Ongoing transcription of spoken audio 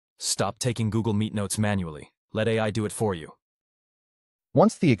Stop taking Google Meet notes manually. Let AI do it for you.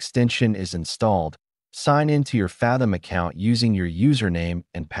 Once the extension is installed, sign into your Fathom account using your username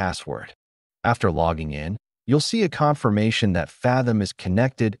and password. After logging in, you'll see a confirmation that Fathom is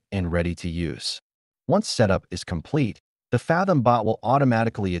connected and ready to use. Once setup is complete, the Fathom bot will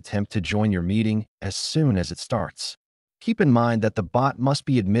automatically attempt to join your meeting as soon as it starts. Keep in mind that the bot must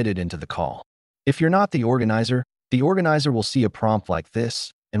be admitted into the call. If you're not the organizer will see a prompt like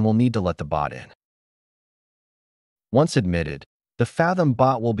this and will need to let the bot in. Once admitted, the Fathom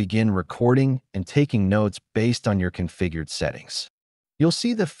bot will begin recording and taking notes based on your configured settings. You'll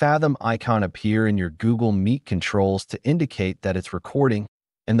see the Fathom icon appear in your Google Meet controls to indicate that it's recording,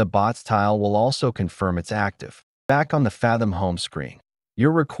 and the bot's tile will also confirm it's active. Back on the Fathom home screen,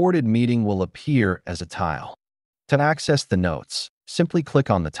 your recorded meeting will appear as a tile. To access the notes, simply click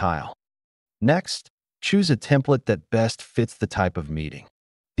on the tile. Next, choose a template that best fits the type of meeting.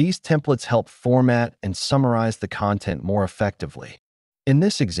 These templates help format and summarize the content more effectively. In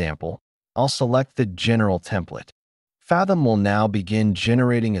this example, I'll select the General template. Fathom will now begin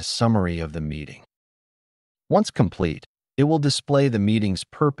generating a summary of the meeting. Once complete, it will display the meeting's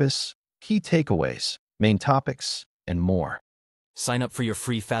purpose, key takeaways, main topics, and more. Sign up for your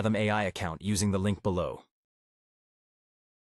free Fathom AI account using the link below.